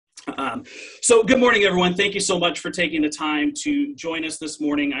So good morning, everyone. Thank you so much for taking the time to join us this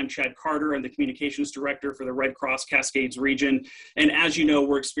morning. I'm Chad Carter. I'm the Communications Director for the Red Cross Cascades region. And as you know,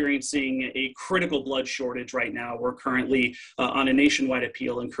 we're experiencing a critical blood shortage right now. We're currently on a nationwide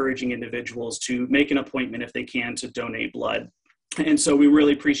appeal encouraging individuals to make an appointment if they can to donate blood. And so we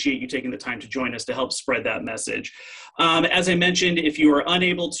really appreciate you taking the time to join us to help spread that message. As I mentioned, if you are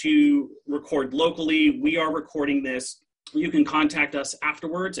unable to record locally, we are recording this. You can contact us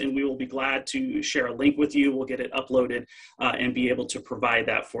afterwards and we will be glad to share a link with you. We'll get it uploaded and be able to provide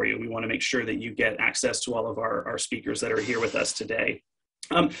that for you. We want to make sure that you get access to all of our speakers that are here with us today.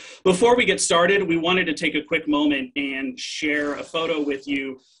 Before we get started, we wanted to take a quick moment and share a photo with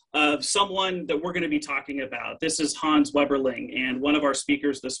you of someone that we're going to be talking about. This is Hans Weberling, and one of our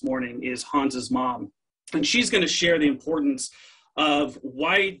speakers this morning is Hans's mom. And she's going to share the importance of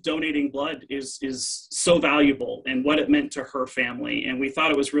why donating blood is so valuable and what it meant to her family. And we thought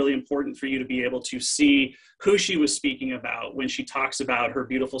it was really important for you to be able to see who she was speaking about when she talks about her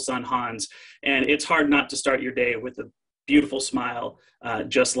beautiful son, Hans. And it's hard not to start your day with a beautiful smile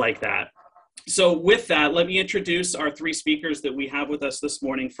just like that. So with that, let me introduce our three speakers that we have with us this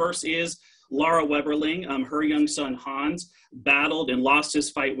morning. First is Laura Weberling. Her young son, Hans, battled and lost his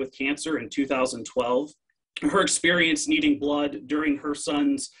fight with cancer in 2012. Her experience needing blood during her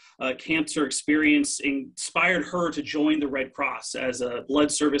son's cancer experience inspired her to join the Red Cross as a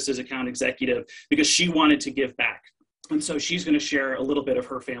blood services account executive because she wanted to give back. And so she's going to share a little bit of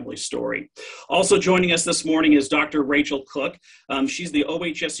her family story. Also joining us this morning is Dr. Rachel Cook. She's the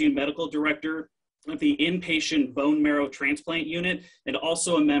OHSU Medical Director of the Inpatient Bone Marrow Transplant Unit and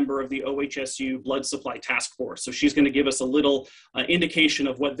also a member of the OHSU Blood Supply Task Force. So she's going to give us a little indication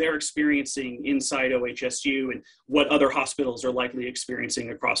of what they're experiencing inside OHSU and what other hospitals are likely experiencing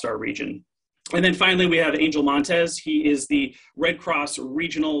across our region. And then finally, we have Angel Montez. He is the Red Cross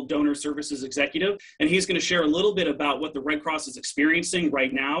Regional Donor Services Executive, and he's going to share a little bit about what the Red Cross is experiencing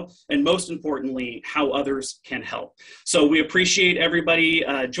right now, and most importantly, how others can help. So we appreciate everybody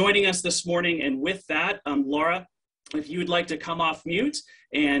joining us this morning. And with that, Laura, if you would like to come off mute,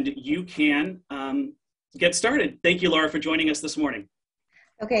 and you can get started. Thank you, Laura, for joining us this morning.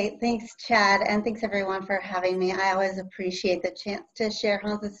 Okay, thanks, Chad, and thanks everyone for having me. I always appreciate the chance to share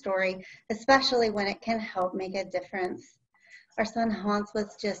Hans' story, especially when it can help make a difference. Our son Hans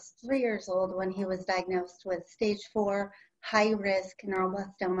was just 3 years old when he was diagnosed with stage 4 high-risk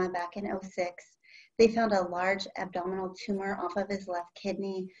neuroblastoma back in '06. They found a large abdominal tumor off of his left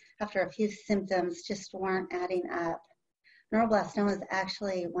kidney after a few symptoms just weren't adding up. Neuroblastoma is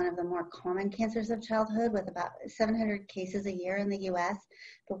actually one of the more common cancers of childhood with about 700 cases a year in the US,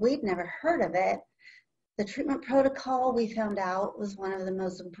 but we'd never heard of it. The treatment protocol, we found out, was one of the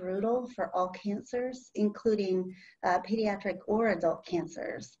most brutal for all cancers, including pediatric or adult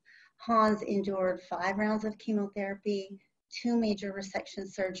cancers. Hans endured 5 rounds of chemotherapy, 2 major resection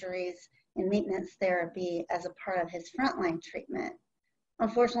surgeries, and maintenance therapy as a part of his frontline treatment.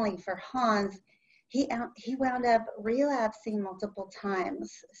 Unfortunately for Hans, he wound up relapsing multiple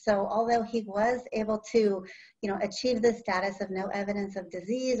times. So although he was able to, achieve the status of no evidence of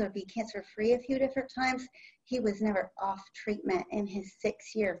disease or be cancer-free a few different times, he was never off treatment in his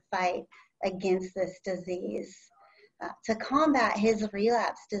 6-year fight against this disease. To combat his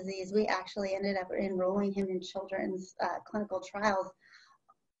relapse disease, we actually ended up enrolling him in children's clinical trials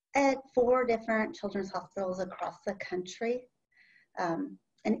at 4 different children's hospitals across the country.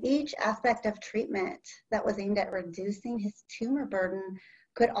 And each aspect of treatment that was aimed at reducing his tumor burden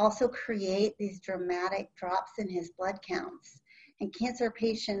could also create these dramatic drops in his blood counts. And cancer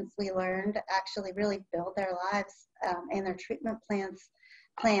patients, we learned, actually really build their lives and their treatment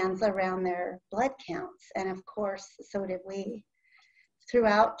plans around their blood counts. And of course, so did we.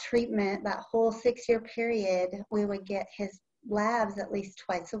 Throughout treatment, that whole 6-year period, we would get his labs at least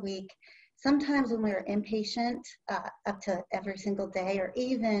twice a week. Sometimes when we were inpatient, up to every single day or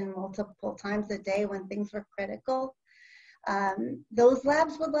even multiple times a day when things were critical, those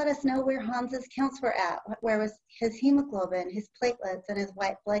labs would let us know where Hans's counts were at, where was his hemoglobin, his platelets, and his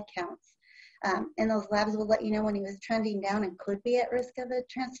white blood counts. And those labs would let you know when he was trending down and could be at risk of a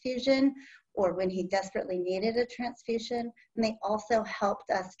transfusion, or when he desperately needed a transfusion. And they also helped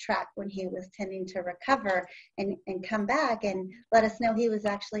us track when he was tending to recover and come back and let us know he was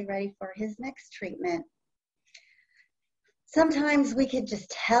actually ready for his next treatment. Sometimes we could just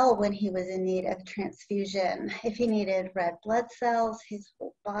tell when he was in need of transfusion. If he needed red blood cells, his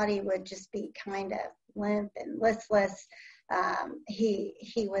whole body would just be kind of limp and listless. He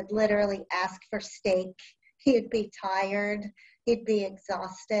would literally ask for steak. He would be tired. He'd be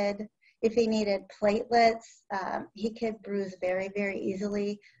exhausted. If he needed platelets, he could bruise very, very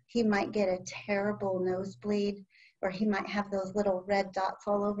easily. He might get a terrible nosebleed, or he might have those little red dots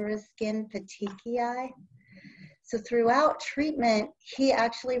all over his skin, petechiae. So throughout treatment, he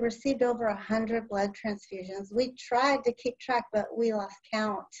actually received over 100 blood transfusions. We tried to keep track, but we lost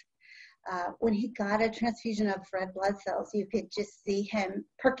count. When he got a transfusion of red blood cells, you could just see him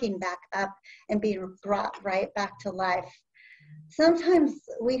perking back up and being brought right back to life. Sometimes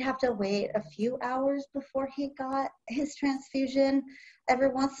we'd have to wait a few hours before he got his transfusion. Every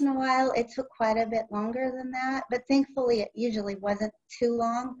once in a while, it took quite a bit longer than that, but thankfully it usually wasn't too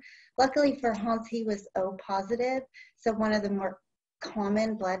long. Luckily for Hans, he was O positive, so one of the more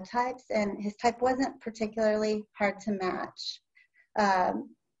common blood types, and his type wasn't particularly hard to match.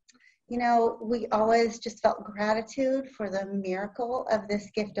 You know, we always just felt gratitude for the miracle of this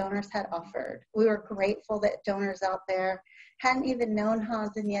gift donors had offered. We were grateful that donors out there hadn't even known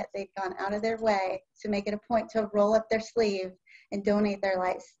Hans, and yet they'd gone out of their way to make it a point to roll up their sleeve and donate their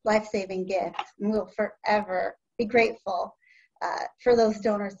life-saving gift. And we'll forever be grateful for those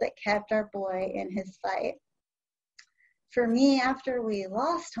donors that kept our boy in his fight. For me, after we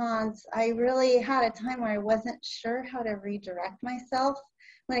lost Hans, I really had a time where I wasn't sure how to redirect myself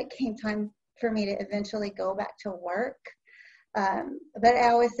when it came time for me to eventually go back to work. But I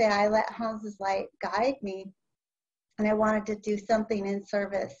always say I let Hans's light guide me, and I wanted to do something in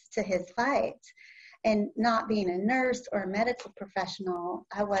service to his fight. And not being a nurse or a medical professional,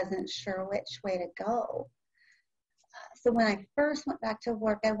 I wasn't sure which way to go. So when I first went back to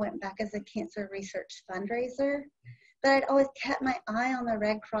work, I went back as a cancer research fundraiser, but I'd always kept my eye on the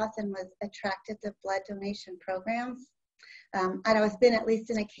Red Cross and was attracted to blood donation programs. I'd always been at least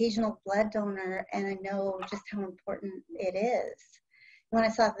an occasional blood donor, and I know just how important it is. When I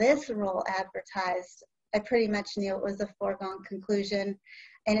saw this role advertised, I pretty much knew it was a foregone conclusion,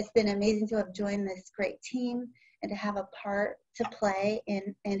 and it's been amazing to have joined this great team and to have a part to play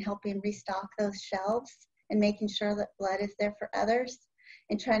in helping restock those shelves and making sure that blood is there for others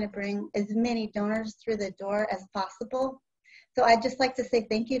and trying to bring as many donors through the door as possible. So I'd just like to say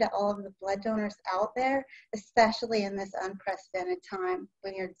thank you to all of the blood donors out there, especially in this unprecedented time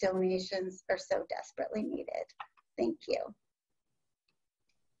when your donations are so desperately needed. Thank you.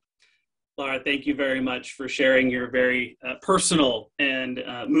 Laura, thank you very much for sharing your very personal and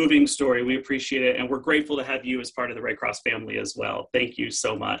moving story. We appreciate it, and we're grateful to have you as part of the Red Cross family as well. Thank you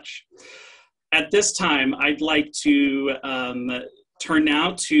so much. At this time, I'd like to turn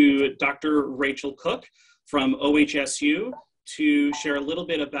now to Dr. Rachel Cook from OHSU to share a little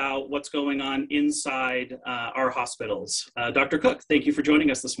bit about what's going on inside our hospitals. Dr. Cook, thank you for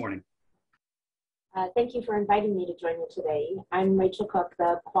joining us this morning. Thank you for inviting me to join you today. I'm Rachel Cook,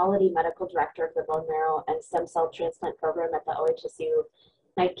 the Quality Medical Director of the Bone Marrow and Stem Cell Transplant Program at the OHSU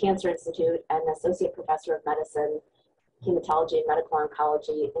Knight Cancer Institute and Associate Professor of Medicine, Hematology and Medical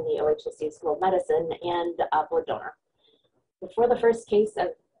Oncology in the OHSU School of Medicine, and a blood donor. Before the first case of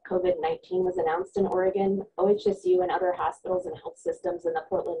COVID-19 was announced in Oregon, OHSU and other hospitals and health systems in the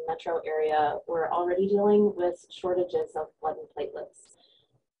Portland metro area were already dealing with shortages of blood and platelets.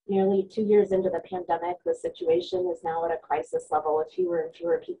 Nearly 2 years into the pandemic, the situation is now at a crisis level with fewer and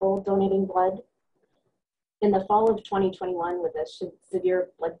fewer people donating blood. In the fall of 2021, with a severe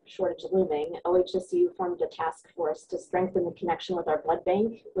blood shortage looming, OHSU formed a task force to strengthen the connection with our blood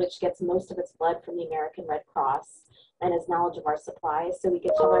bank, which gets most of its blood from the American Red Cross and has knowledge of our supplies, so we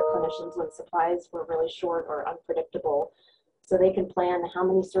could tell our clinicians when supplies were really short or unpredictable, so they can plan how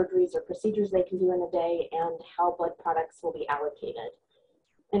many surgeries or procedures they can do in a day and how blood products will be allocated.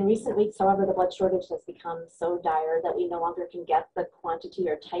 In recent weeks, however, the blood shortage has become so dire that we no longer can get the quantity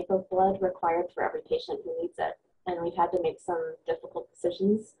or type of blood required for every patient who needs it. And we've had to make some difficult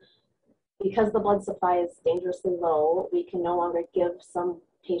decisions. Because the blood supply is dangerously low, we can no longer give some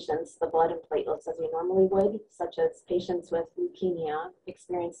patients the blood and platelets as we normally would, such as patients with leukemia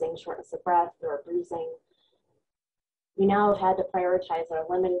experiencing shortness of breath or bruising. We now have had to prioritize our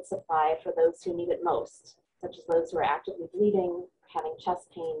limited supply for those who need it most, such as those who are actively bleeding, having chest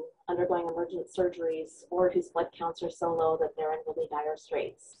pain, undergoing emergent surgeries, or whose blood counts are so low that they're in really dire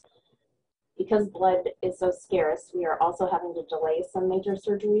straits. Because blood is so scarce, we are also having to delay some major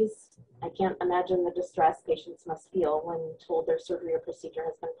surgeries. I can't imagine the distress patients must feel when told their surgery or procedure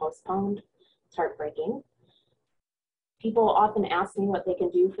has been postponed. It's heartbreaking. People often ask me what they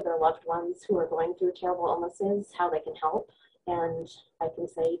can do for their loved ones who are going through terrible illnesses, how they can help, and I can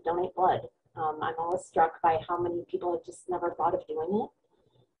say donate blood. I'm always struck by how many people have just never thought of doing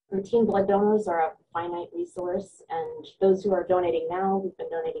it. Routine blood donors are a finite resource, and those who are donating now, we've been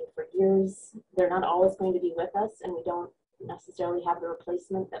donating for years, they're not always going to be with us, and we don't necessarily have the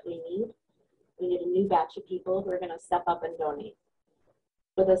replacement that we need. We need a new batch of people who are going to step up and donate.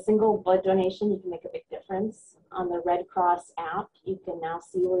 With a single blood donation, you can make a big difference. On the Red Cross app, you can now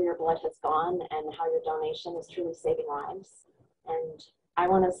see where your blood has gone and how your donation is truly saving lives. And I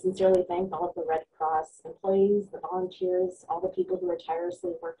want to sincerely thank all of the Red Cross employees, the volunteers, all the people who are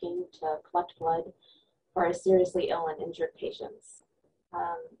tirelessly working to collect blood for our seriously ill and injured patients.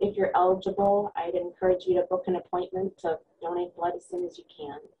 If you're eligible, I'd encourage you to book an appointment to donate blood as soon as you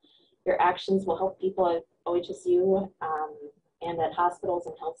can. Your actions will help people at OHSU and at hospitals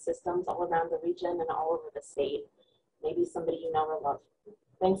and health systems all around the region and all over the state. Maybe somebody you know or love.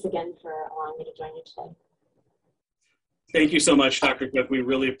 Thanks again for allowing me to join you today. Thank you so much, Dr. Cook. We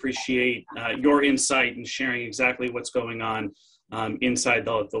really appreciate your insight and sharing exactly what's going on inside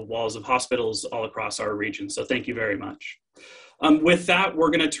the walls of hospitals all across our region. So thank you very much. With that, we're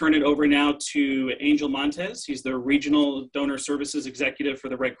going to turn it over now to Angel Montez. He's the Regional Donor Services Executive for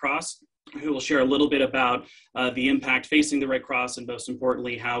the Red Cross, who will share a little bit about the impact facing the Red Cross and, most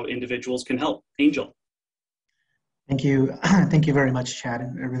importantly, how individuals can help. Angel. Thank you. Thank you very much, Chad.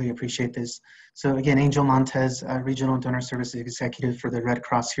 I really appreciate this. So again, Angel Montez, Regional Donor Services Executive for the Red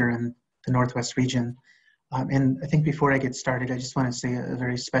Cross here in the Northwest region. And I think before I get started, I just want to say a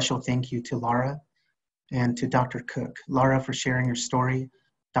very special thank you to Laura and to Dr. Cook. Laura for sharing your story,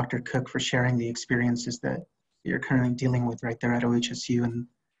 Dr. Cook for sharing the experiences that you're currently dealing with right there at OHSU and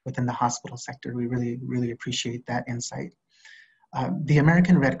within the hospital sector. We really, really appreciate that insight. The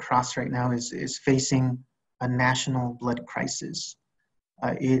American Red Cross right now is facing a national blood crisis.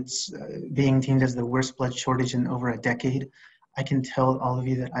 It's being deemed as the worst blood shortage in over a decade. I can tell all of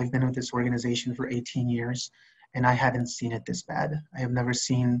you that I've been with this organization for 18 years and I haven't seen it this bad. I have never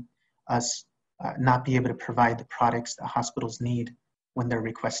seen us not be able to provide the products that hospitals need when they're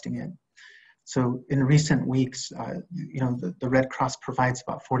requesting it. So in recent weeks, the Red Cross provides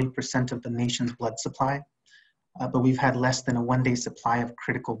about 40% of the nation's blood supply, but we've had less than a one-day supply of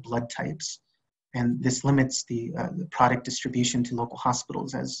critical blood types. And this limits the product distribution to local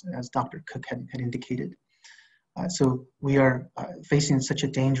hospitals, as Dr. Cook had indicated. So we are facing such a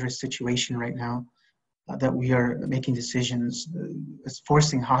dangerous situation right now that we are making decisions,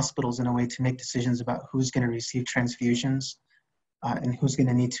 forcing hospitals in a way to make decisions about who's going to receive transfusions and who's going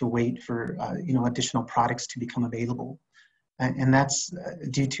to need to wait for additional products to become available. And that's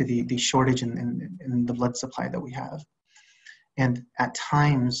due to the shortage in the blood supply that we have. And at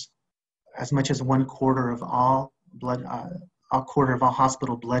times, as much as 1/4 of all blood, all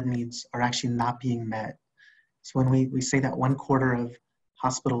hospital blood needs are actually not being met. So when we say that 1/4 of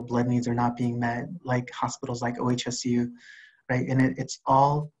hospital blood needs are not being met, like hospitals like OHSU, right? And it's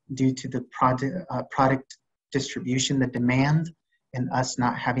all due to the product distribution, the demand, and us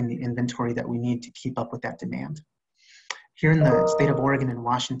not having the inventory that we need to keep up with that demand. Here in the state of Oregon and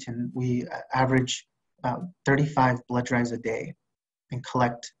Washington, we average about 35 blood drives a day and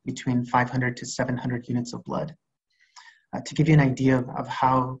collect between 500 to 700 units of blood. To give you an idea of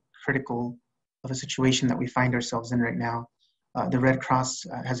how critical of a situation that we find ourselves in right now, the Red Cross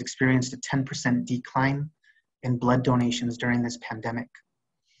has experienced a 10% decline in blood donations during this pandemic.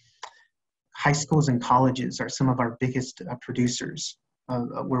 High schools and colleges are some of our biggest producers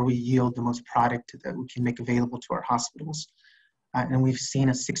where we yield the most product that we can make available to our hospitals. And we've seen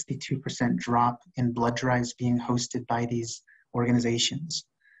a 62% drop in blood drives being hosted by these organizations.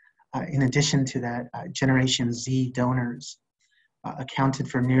 In addition to that, Generation Z donors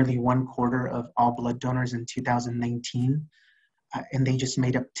accounted for nearly 1/4 of all blood donors in 2019, and they just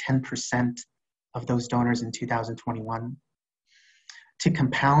made up 10% of those donors in 2021. To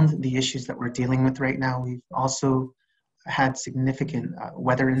compound the issues that we're dealing with right now, we've also had significant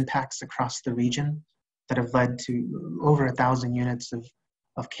weather impacts across the region that have led to over 1,000 units of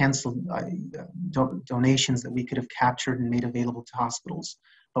canceled donations that we could have captured and made available to hospitals,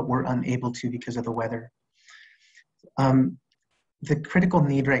 but we're unable to because of the weather. The critical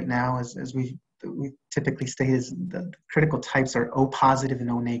need right now, as we typically state, is the critical types are O positive and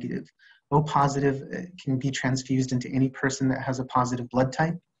O negative. O positive can be transfused into any person that has a positive blood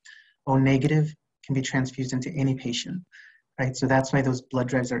type. O negative can be transfused into any patient, right? So that's why those blood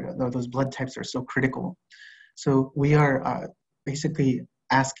types are so critical. So we are basically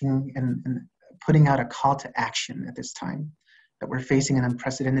asking and putting out a call to action at this time, that we're facing an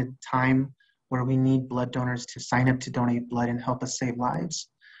unprecedented time where we need blood donors to sign up to donate blood and help us save lives.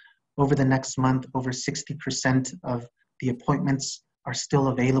 Over the next month, over 60% of the appointments are still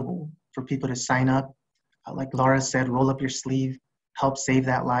available for people to sign up. Like Laura said, roll up your sleeve, help save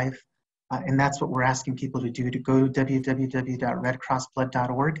that life. And that's what we're asking people to do, to go to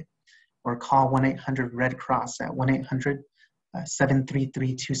www.redcrossblood.org or call 1-800-RED-CROSS at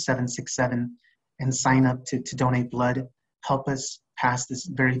 733-2767 and sign up to donate blood. Help us pass this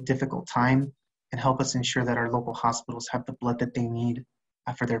very difficult time and help us ensure that our local hospitals have the blood that they need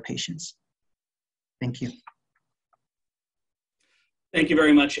for their patients. Thank you. Thank you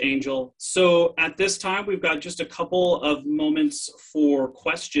very much, Angel. So at this time, we've got just a couple of moments for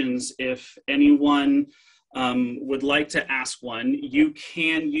questions. If anyone would like to ask one, you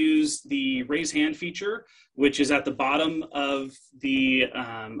can use the raise hand feature, which is at the bottom of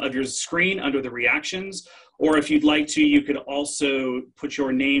your screen under the reactions. Or if you'd like to, you could also put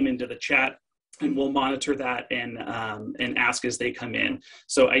your name into the chat, and we'll monitor that and ask as they come in.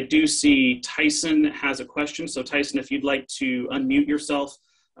 So I do see Tyson has a question. So Tyson, if you'd like to unmute yourself,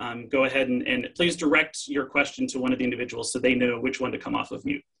 go ahead and please direct your question to one of the individuals so they know which one to come off of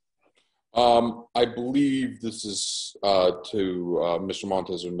mute. I believe this is to Mr.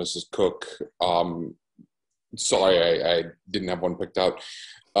 Montez or Mrs. Cook. Sorry, I didn't have one picked out.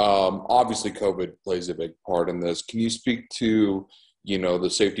 Obviously, COVID plays a big part in this. Can you speak to the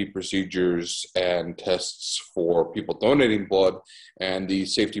safety procedures and tests for people donating blood and the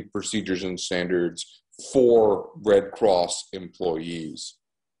safety procedures and standards for Red Cross employees?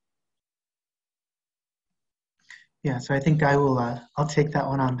 Yeah, so I think I'll take that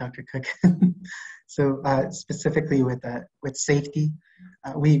one on, Dr. Cook. So specifically with safety,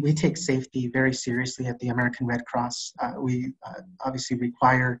 we take safety very seriously at the American Red Cross. We obviously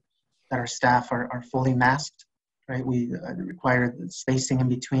require that our staff are fully masked. Right, we require the spacing in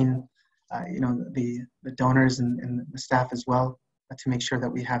between, the donors and the staff as well, to make sure that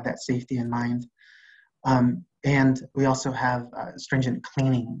we have that safety in mind. And we also have stringent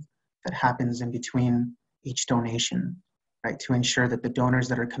cleaning that happens in between each donation, right, to ensure that the donors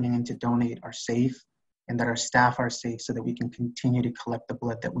that are coming in to donate are safe and that our staff are safe, so that we can continue to collect the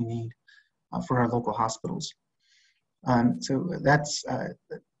blood that we need for our local hospitals. So that's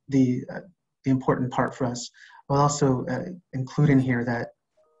the important part for us. We'll also include in here that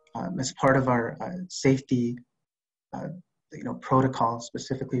as part of our safety, protocol,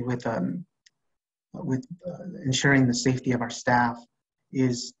 specifically with ensuring the safety of our staff,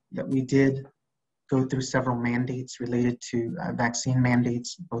 is that we did go through several mandates related to vaccine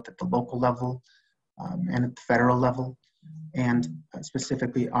mandates, both at the local level and at the federal level. And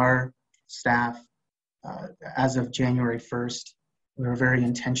specifically our staff, as of January 1st, we were very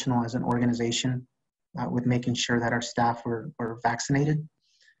intentional as an organization with making sure that our staff were vaccinated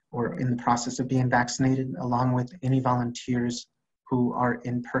or in the process of being vaccinated, along with any volunteers who are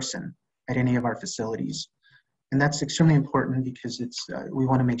in person at any of our facilities. And that's extremely important because we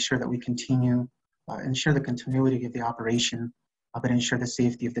want to make sure that we continue, ensure the continuity of the operation, but ensure the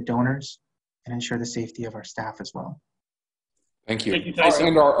safety of the donors and ensure the safety of our staff as well. Thank you. Thank you, Tyson.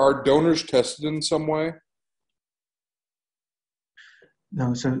 And are donors tested in some way?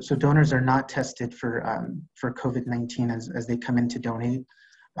 No, so donors are not tested for COVID-19 as they come in to donate.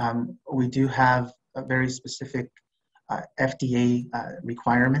 We do have a very specific FDA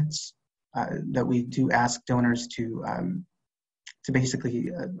requirements that we do ask donors to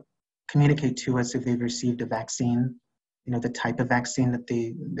basically communicate to us if they've received a vaccine, the type of vaccine that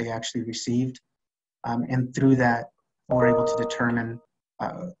they actually received, and through that we're able to determine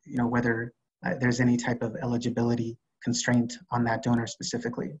whether there's any type of eligibility constraint on that donor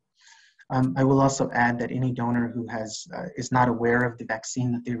specifically. I will also add that any donor who is not aware of the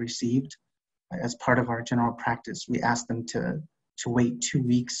vaccine that they received, as part of our general practice, we ask them to wait 2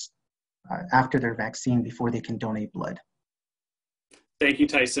 weeks after their vaccine before they can donate blood. Thank you,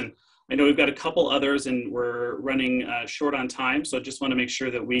 Tyson. I know we've got a couple others and we're running short on time, so I just want to make sure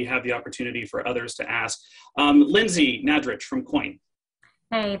that we have the opportunity for others to ask. Lindsay Nadrich from COIN.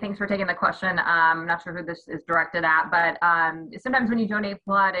 Hey, thanks for taking the question. I'm not sure who this is directed at, but sometimes when you donate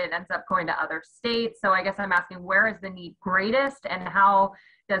blood, it ends up going to other states. So I guess I'm asking, where is the need greatest, and how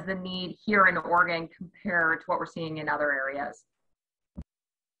does the need here in Oregon compare to what we're seeing in other areas?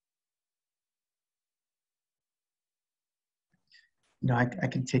 I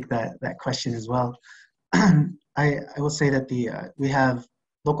can take that question as well. I will say that we have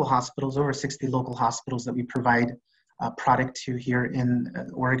local hospitals, over 60 local hospitals that we provide product to here in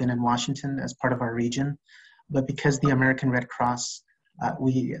Oregon and Washington as part of our region. But because the American Red Cross,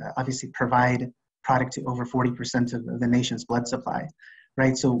 we obviously provide product to over 40% of the nation's blood supply,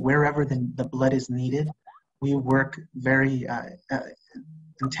 right? So wherever the blood is needed, we work very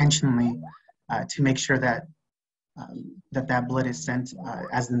intentionally to make sure that that blood is sent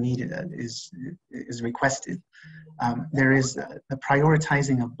as the need is requested. There is the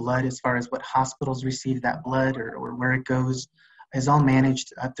prioritizing of blood as far as what hospitals receive that blood or where it goes is all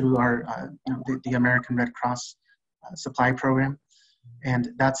managed through our the American Red Cross supply program. And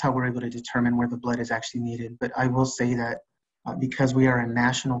that's how we're able to determine where the blood is actually needed. But I will say that because we are a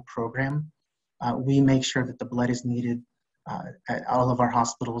national program, we make sure that the blood is needed at all of our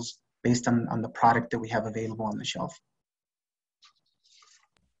hospitals based on the product that we have available on the shelf.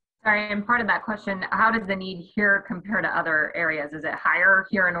 Sorry, and part of that question, how does the need here compare to other areas? Is it higher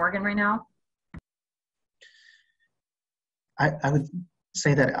here in Oregon right now? I would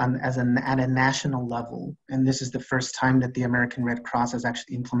say that at a national level, and this is the first time that the American Red Cross has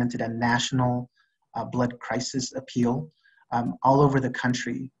actually implemented a national blood crisis appeal. All over the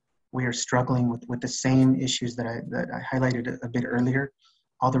country, we are struggling with the same issues that I highlighted a bit earlier.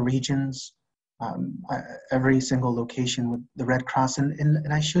 All the regions, every single location with the Red Cross.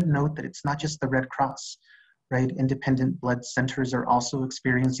 And I should note that it's not just the Red Cross, right? Independent blood centers are also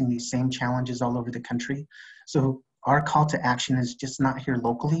experiencing these same challenges all over the country. So our call to action is just not here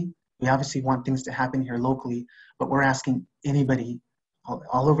locally. We obviously want things to happen here locally, but we're asking anybody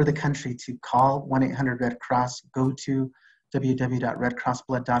all over the country to call 1-800-RED-CROSS, go to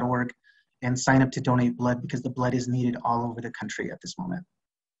www.redcrossblood.org and sign up to donate blood, because the blood is needed all over the country at this moment.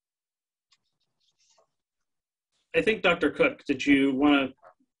 I think Dr. Cook, did you want to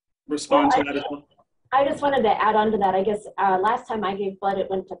respond to that as well? I just wanted to add on to that. I guess last time I gave blood, it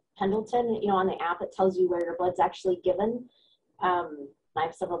went to Pendleton. You know, on the app, it tells you where your blood's actually given. I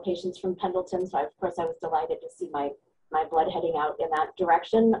have several patients from Pendleton, so of course I was delighted to see my blood heading out in that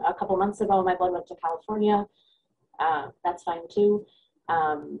direction. A couple months ago, my blood went to California. That's fine too.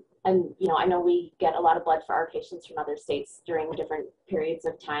 And you know, I know we get a lot of blood for our patients from other states during different periods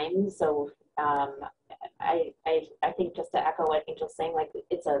of time. So I think, just to echo what Angel's saying, like,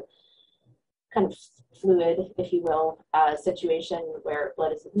 it's a kind of fluid, if you will, situation where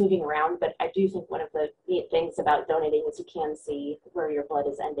blood is moving around. But I do think one of the neat things about donating is you can see where your blood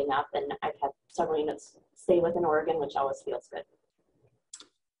is ending up. And I've had several units stay within Oregon, which always feels good.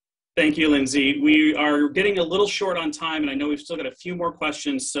 Thank you, Lindsay. We are getting a little short on time, and I know we've still got a few more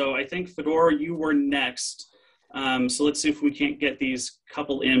questions. So I think, Fedor, you were next. So let's see if we can't get these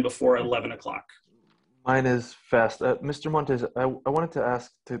couple in before 11 o'clock. Mine is fast. Mr. Montes, I wanted to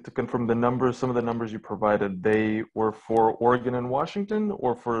ask to confirm the numbers, some of the numbers you provided, they were for Oregon and Washington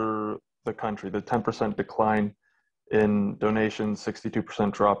or for the country, the 10% decline in donations,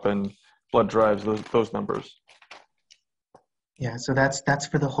 62% drop in blood drives, those numbers? Yeah, so that's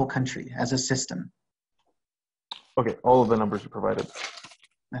for the whole country as a system. Okay, all of the numbers you provided.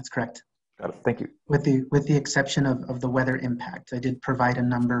 That's correct. Got it, thank you. With the exception of the weather impact, I did provide a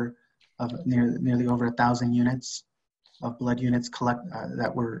number of nearly over 1,000 units of blood units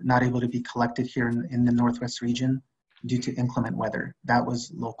that were not able to be collected here in the Northwest region due to inclement weather. That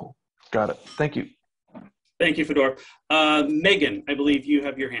was local. Got it, thank you. Thank you, Fedor. Megan, I believe you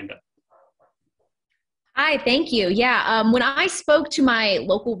have your hand up. Hi, thank you. Yeah, when I spoke to my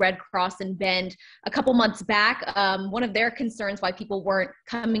local Red Cross in Bend a couple months back, one of their concerns why people weren't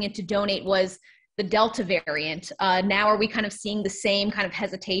coming in to donate was the Delta variant. Now are we kind of seeing the same kind of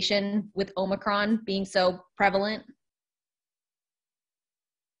hesitation with Omicron being so prevalent?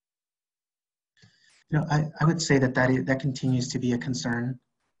 You know, I would say that continues to be a concern,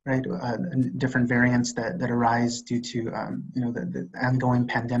 right? Different variants that arise due to you know, the ongoing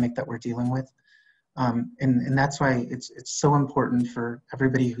pandemic that we're dealing with. And that's why it's so important for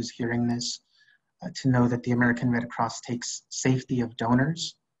everybody who's hearing this to know that the American Red Cross takes safety of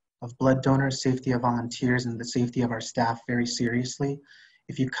donors, of blood donors, safety of volunteers, and the safety of our staff very seriously.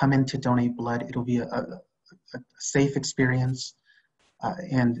 If you come in to donate blood, it'll be a safe experience,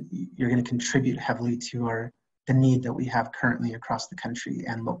 and you're going to contribute heavily to the need that we have currently across the country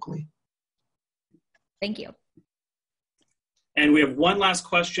and locally. Thank you. And we have one last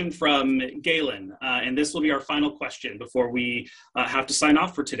question from Galen, and this will be our final question before we have to sign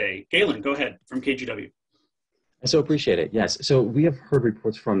off for today. Galen, go ahead, from KGW. I so appreciate it. Yes. So we have heard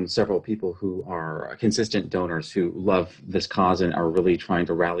reports from several people who are consistent donors who love this cause and are really trying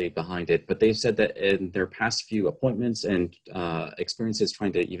to rally behind it. But they've said that in their past few appointments and experiences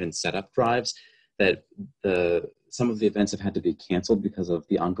trying to even set up drives, that some of the events have had to be canceled because of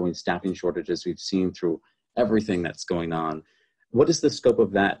the ongoing staffing shortages we've seen through everything that's going on. What is the scope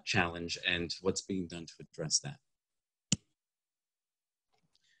of that challenge, and what's being done to address that?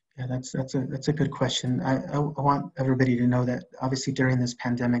 Yeah, that's a good question. I want everybody to know that obviously during this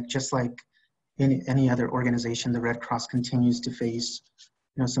pandemic, just like any other organization, the Red Cross continues to face,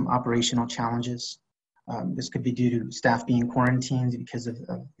 you know, some operational challenges. This could be due to staff being quarantined because of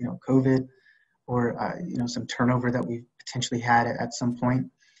you know, COVID, or you know, some turnover that we've potentially had at some point.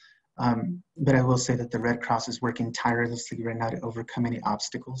 But I will say that the Red Cross is working tirelessly right now to overcome any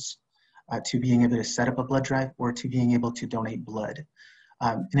obstacles. to being able to set up a blood drive or to being able to donate blood.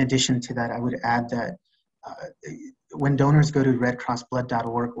 In addition to that, I would add that when donors go to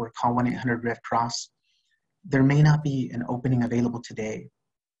redcrossblood.org or call 1-800-RED-CROSS, there may not be an opening available today,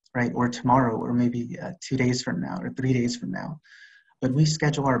 right, or tomorrow, or maybe 2 days from now, or 3 days from now. But we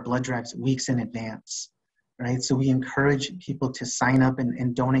schedule our blood drives weeks in advance, right? So we encourage people to sign up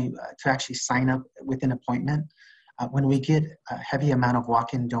and donate, to actually sign up with an appointment. When we get a heavy amount of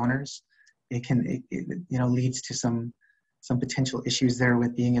walk-in donors, it leads to some potential issues there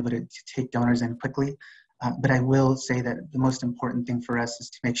with being able to take donors in quickly. But I will say that the most important thing for us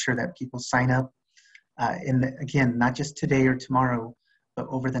is to make sure that people sign up, again, not just today or tomorrow, but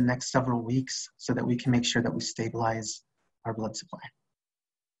over the next several weeks, so that we can make sure that we stabilize our blood supply.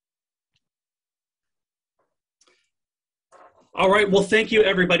 All right, well, thank you,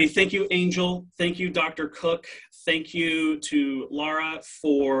 everybody. Thank you, Angel. Thank you, Dr. Cook. Thank you to Laura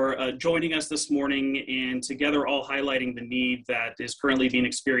for joining us this morning, and together all highlighting the need that is currently being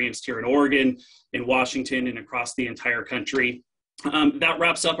experienced here in Oregon, in Washington, and across the entire country. That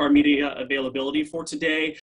wraps up our media availability for today.